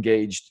 keeping them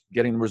engaged,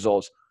 getting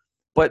results.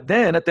 But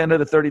then at the end of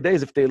the 30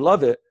 days, if they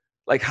love it,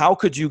 like, how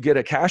could you get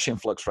a cash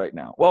influx right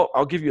now? Well,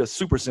 I'll give you a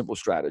super simple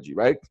strategy,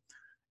 right?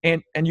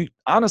 And you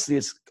honestly,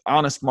 it's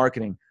honest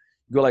marketing.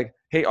 You go like,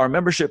 hey, our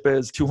membership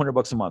is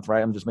 $200 a month,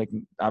 right? I'm just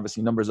making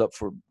obviously numbers up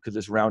because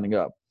it's rounding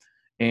up.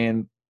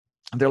 And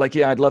they're like,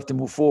 yeah, I'd love to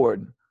move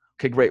forward.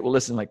 Okay, great. Well,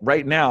 listen, like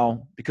right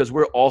now, because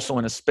we're also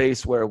in a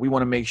space where we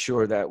want to make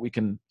sure that we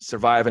can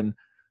survive and,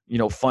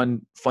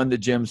 fund the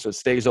gym so it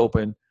stays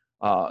open.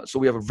 So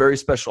we have a very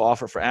special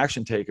offer for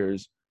action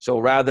takers. So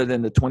rather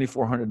than the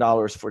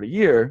 $2,400 for the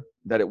year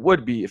that it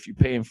would be if you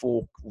pay in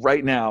full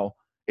right now,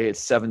 it's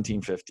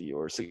 $1,750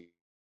 or so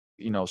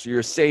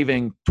you're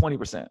saving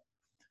 20%,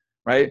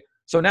 right?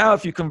 So now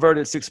if you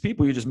converted 6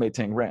 people, you just made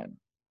 10 grand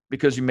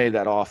because you made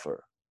that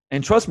offer.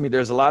 And trust me,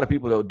 there's a lot of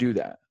people that will do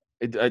that.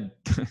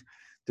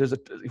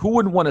 Who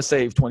wouldn't want to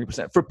save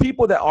 20% for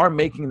people that are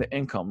making the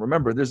income?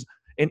 Remember,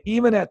 and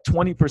even at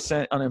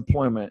 20%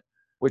 unemployment,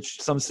 which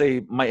some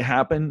say might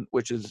happen,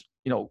 which is,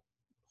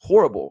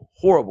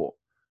 horrible.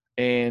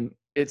 And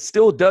it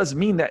still does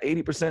mean that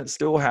 80%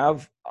 still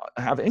have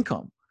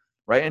income,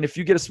 right? And if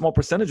you get a small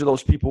percentage of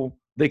those people,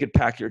 they could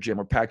pack your gym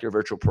or pack your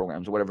virtual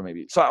programs or whatever it may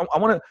be. So I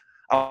want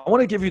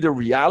to give you the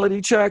reality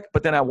check,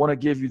 but then I want to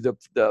give you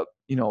the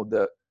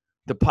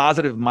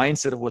positive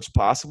mindset of what's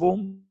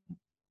possible,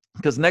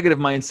 because negative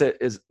mindset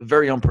is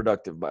very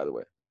unproductive, by the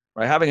way,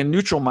 right? Having a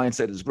neutral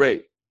mindset is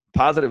great.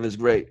 Positive is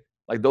great.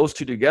 Like those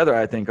two together,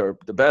 I think, are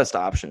the best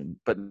option.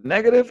 But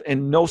negative,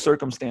 in no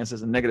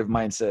circumstances, a negative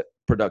mindset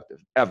productive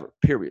ever,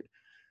 period.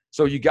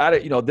 So you got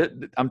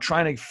to, I'm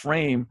trying to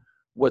frame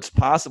what's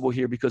possible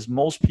here, because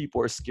most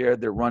people are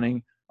scared. They're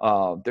running.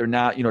 They're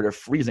not, they're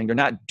freezing. They're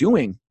not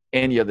doing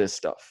any of this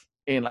stuff.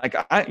 And like,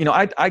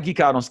 I geek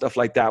out on stuff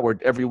like that, where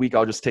every week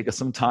I'll just take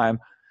some time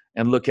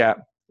and look at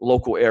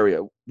local area,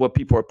 what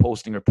people are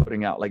posting or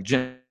putting out, like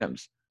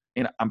gyms.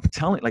 And I'm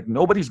telling, like,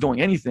 nobody's doing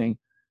anything.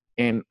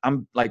 And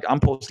I'm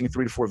posting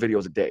 3 to 4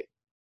 videos a day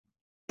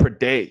per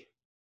day.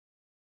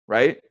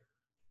 Right.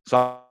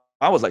 So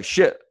I was like,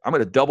 shit, I'm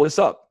going to double this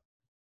up.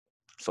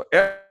 So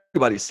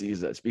everybody sees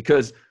this,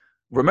 because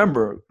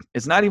remember,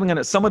 it's not even going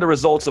to, some of the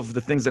results of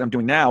the things that I'm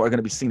doing now are going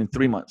to be seen in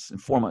 3 months, in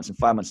 4 months, in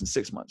 5 months, in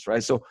 6 months,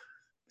 right? So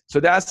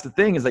that's the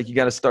thing, is like, you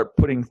got to start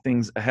putting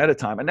things ahead of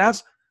time. And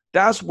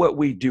that's what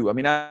we do. I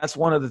mean, that's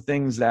one of the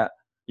things that,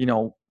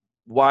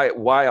 why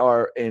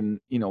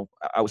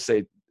I would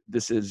say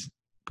this is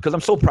because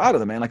I'm so proud of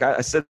them, man. Like I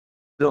said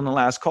on the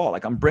last call,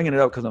 like I'm bringing it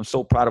up because I'm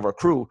so proud of our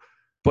crew,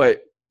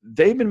 but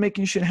they've been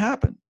making shit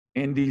happen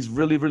in these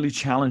really, really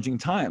challenging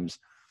times,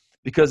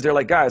 because they're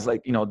like, guys,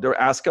 like, they're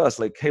ask us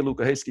like, hey,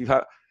 Luca, hey, Steve,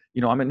 how,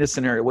 I'm in this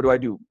scenario. What do I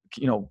do?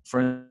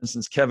 For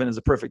instance, Kevin is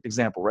a perfect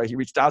example, right? He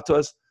reached out to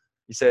us.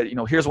 He said,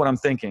 here's what I'm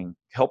thinking.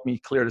 Help me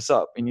clear this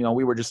up. And,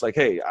 we were just like,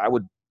 hey, I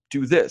would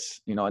do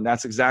this, and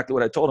that's exactly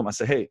what I told him. I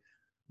said, hey,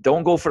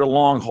 don't go for the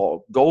long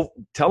haul. Go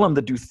tell them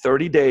to do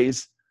 30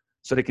 days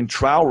so they can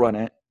trial run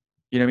it.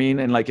 You know what I mean?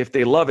 And like, if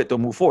they love it, they'll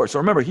move forward. So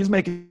remember, he's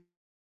making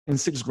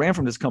 $6,000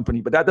 from this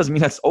company, but that doesn't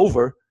mean that's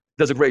over.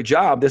 Does a great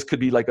job. This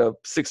could be like a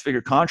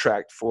 6-figure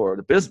contract for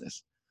the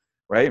business.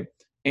 Right.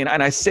 And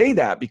I say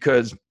that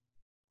because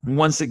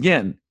once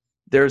again,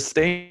 they're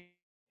staying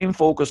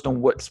focused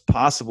on what's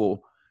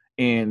possible.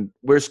 And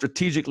we're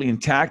strategically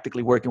and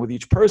tactically working with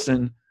each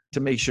person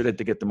to make sure that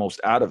they get the most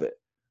out of it.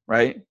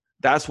 Right.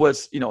 That's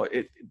what's,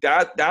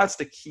 that's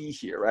the key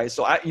here. Right.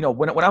 So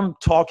when I'm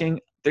talking,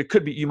 there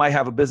could be, you might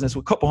have a business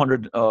with a couple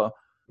hundred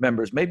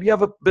members. Maybe you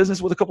have a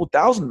business with a couple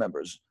thousand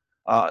members.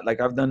 Like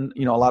I've done,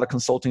 a lot of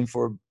consulting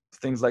for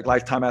things like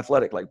Lifetime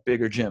Athletic, like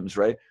bigger gyms,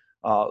 right?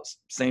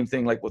 Same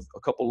thing, like with a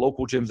couple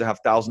local gyms that have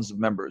thousands of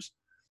members.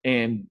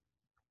 And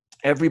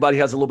everybody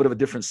has a little bit of a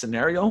different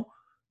scenario,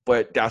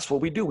 but that's what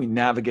we do. We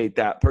navigate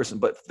that person.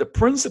 But the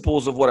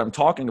principles of what I'm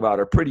talking about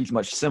are pretty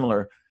much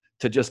similar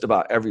to just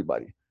about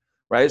everybody,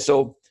 right?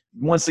 So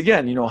once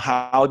again,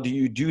 how do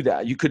you do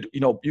that? You could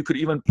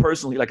even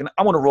personally, like, and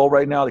I want to roll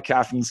right now. The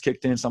caffeine's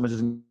kicked in, so I'm just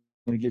going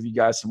to give you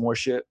guys some more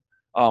shit.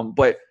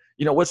 But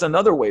what's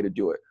another way to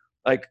do it?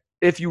 Like,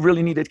 if you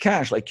really needed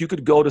cash, like you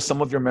could go to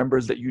some of your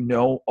members that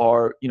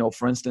are,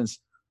 for instance,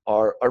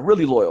 are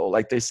really loyal.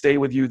 Like they stay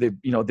with you.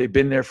 They've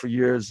been there for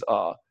years.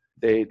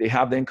 They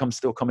have the income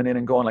still coming in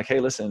and going, like, hey,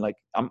 listen, like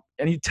and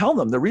you tell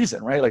them the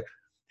reason, right? Like,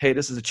 hey,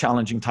 this is a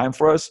challenging time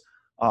for us.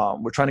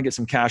 We're trying to get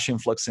some cash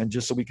influx in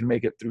just so we can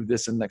make it through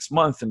this and next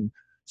month and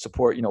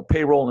support,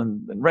 payroll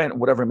and rent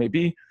and whatever it may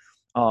be.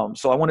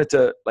 So I wanted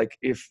to, like,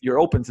 if you're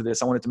open to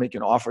this, I wanted to make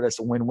you an offer that's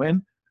a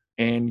win-win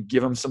and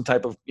give them some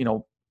type of,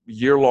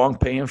 year-long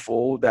pay in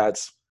full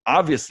that's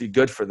obviously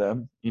good for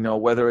them,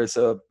 whether it's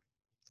a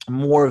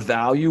more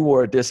value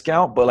or a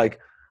discount. But like,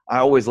 I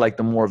always like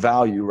the more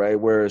value, right?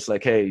 Where it's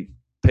like, hey,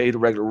 pay the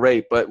regular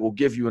rate, but we'll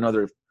give you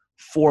another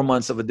 4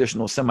 months of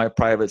additional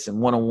semi-privates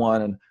and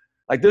one-on-one. And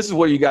like, this is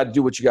where you got to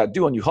do what you got to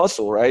do and you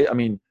hustle, right? I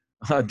mean,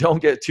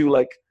 don't get too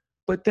like,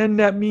 but then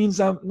that means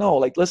no,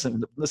 like,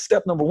 listen, the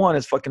step number one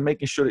is fucking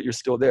making sure that you're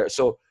still there.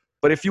 So,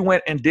 but if you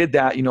went and did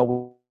that,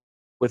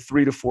 with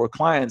 3 to 4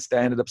 clients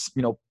that ended up,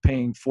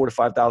 paying $4,000 to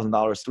 $5,000,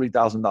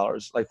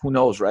 $3,000, like who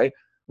knows, right?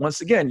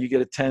 Once again, you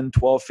get a $10,000,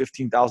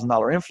 $12,000,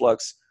 $15,000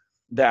 influx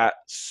that,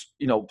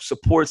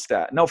 supports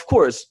that. Now, of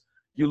course,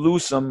 you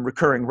lose some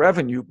recurring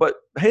revenue, but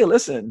hey,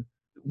 listen,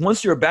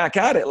 once you're back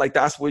at it, like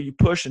that's where you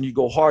push and you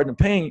go hard in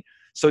pain.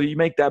 So you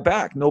make that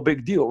back. No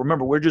big deal.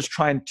 Remember, we're just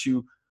trying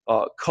to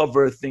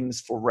cover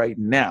things for right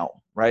now,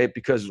 right?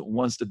 Because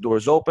once the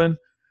doors open,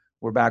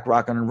 we're back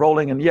rocking and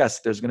rolling. And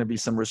yes, there's going to be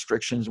some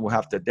restrictions. We'll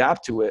have to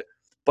adapt to it.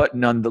 But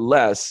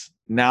nonetheless,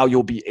 now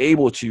you'll be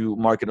able to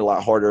market a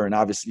lot harder and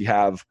obviously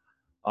have,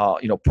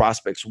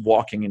 prospects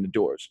walking in the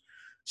doors.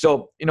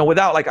 So,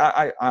 without like,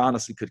 I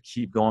honestly could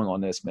keep going on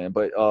this, man.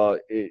 But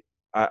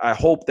I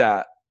hope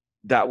that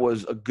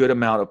was a good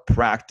amount of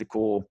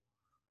practical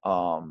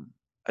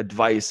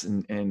advice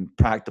and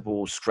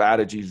practical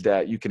strategies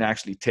that you can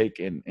actually take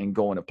and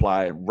go and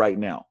apply right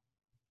now.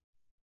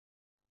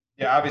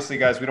 Yeah, obviously,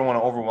 guys, we don't want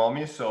to overwhelm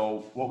you.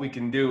 So what we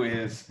can do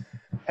is,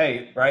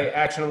 hey, right,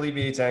 action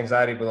alleviates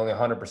anxiety, but only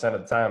 100%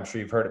 of the time. I'm sure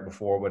you've heard it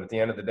before, but at the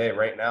end of the day,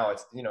 right now,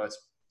 it's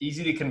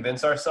easy to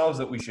convince ourselves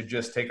that we should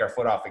just take our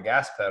foot off the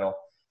gas pedal.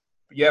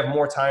 But you have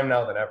more time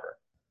now than ever,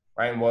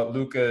 right? And what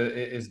Luca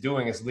is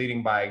doing is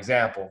leading by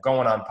example,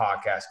 going on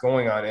podcasts,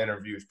 going on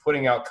interviews,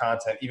 putting out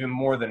content even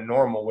more than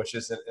normal, which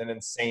is an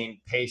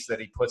insane pace that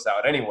he puts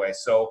out anyway.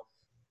 So,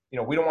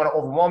 we don't want to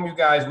overwhelm you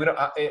guys. We don't,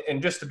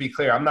 and just to be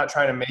clear, I'm not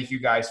trying to make you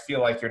guys feel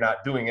like you're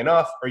not doing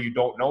enough or you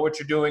don't know what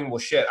you're doing. Well,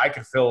 shit, I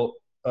could fill,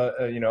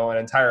 an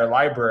entire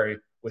library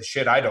with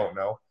shit I don't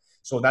know.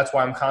 So that's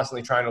why I'm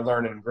constantly trying to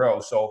learn and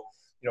grow. So,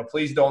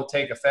 please don't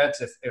take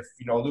offense if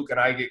Luke and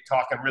I get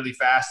talking really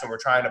fast and we're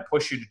trying to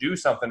push you to do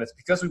something. It's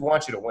because we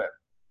want you to win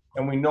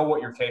and we know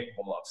what you're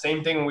capable of.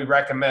 Same thing when we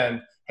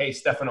recommend, hey,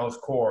 Stefano's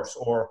course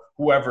or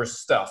whoever's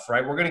stuff,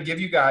 right? We're going to give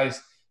you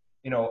guys,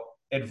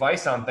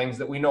 advice on things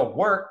that we know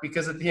work,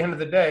 because at the end of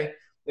the day,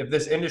 if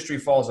this industry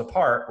falls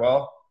apart,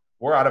 well,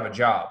 we're out of a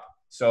job.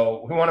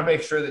 So we want to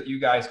make sure that you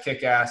guys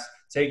kick ass,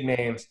 take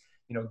names,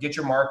 get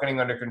your marketing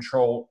under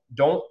control.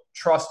 Don't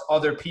trust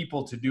other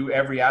people to do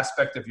every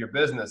aspect of your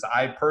business.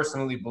 I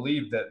personally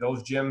believe that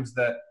those gyms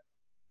that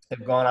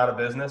have gone out of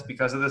business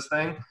because of this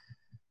thing,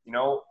 you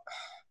know,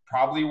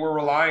 probably were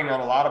relying on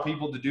a lot of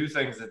people to do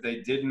things that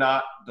they did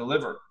not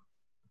deliver,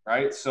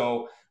 right?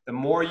 So the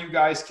more you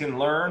guys can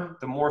learn,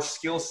 the more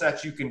skill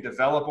sets you can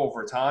develop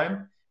over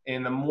time,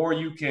 and the more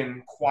you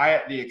can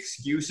quiet the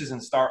excuses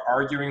and start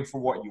arguing for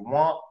what you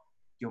want,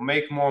 you'll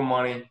make more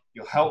money,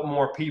 you'll help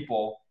more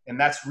people, and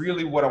that's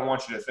really what I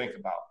want you to think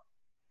about.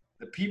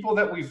 The people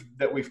that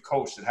we've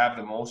coached that have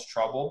the most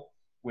trouble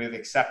with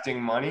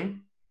accepting money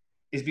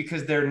is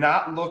because they're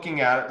not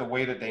looking at it the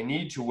way that they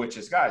need to, which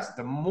is, guys,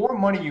 the more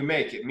money you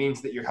make, it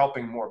means that you're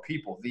helping more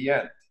people. The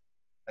end.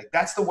 Like,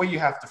 that's the way you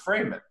have to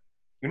frame it.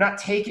 You're not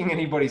taking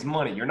anybody's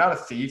money. You're not a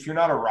thief. You're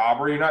not a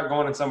robber. You're not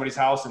going in somebody's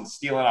house and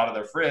stealing out of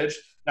their fridge,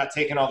 not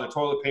taking all their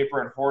toilet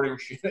paper and hoarding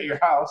shit at your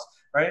house,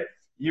 right?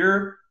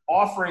 You're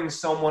offering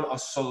someone a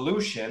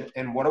solution.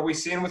 And what are we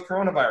seeing with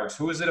coronavirus?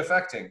 Who is it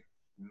affecting?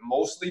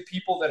 Mostly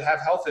people that have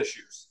health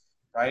issues,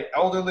 right?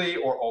 Elderly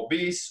or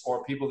obese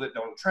or people that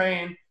don't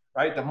train,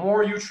 right? The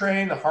more you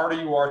train, the harder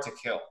you are to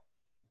kill.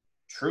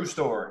 True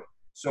story.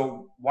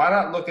 So why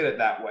not look at it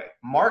that way?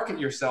 Market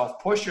yourself,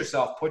 push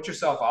yourself, put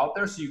yourself out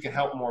there so you can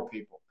help more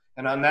people.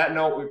 And on that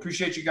note, we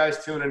appreciate you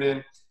guys tuning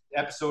in.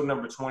 Episode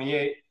number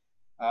 28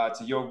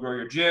 to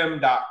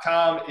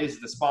YoGrowYourGym.com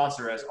is the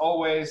sponsor as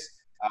always.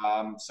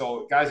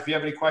 So guys, if you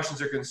have any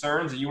questions or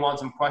concerns and you want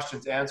some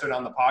questions answered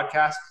on the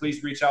podcast,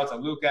 please reach out to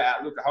Luca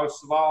at Luca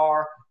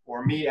Housevar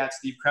or me at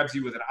Steve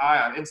Krebsy with an I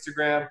on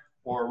Instagram,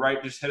 or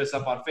just hit us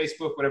up on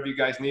Facebook, whatever you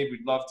guys need.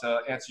 We'd love to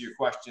answer your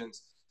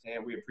questions,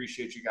 and we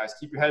appreciate you guys.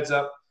 Keep your heads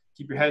up,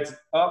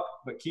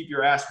 but keep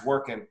your ass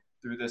working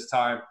through this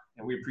time,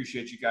 and we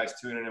appreciate you guys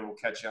tuning in. We'll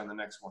catch you on the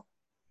next one.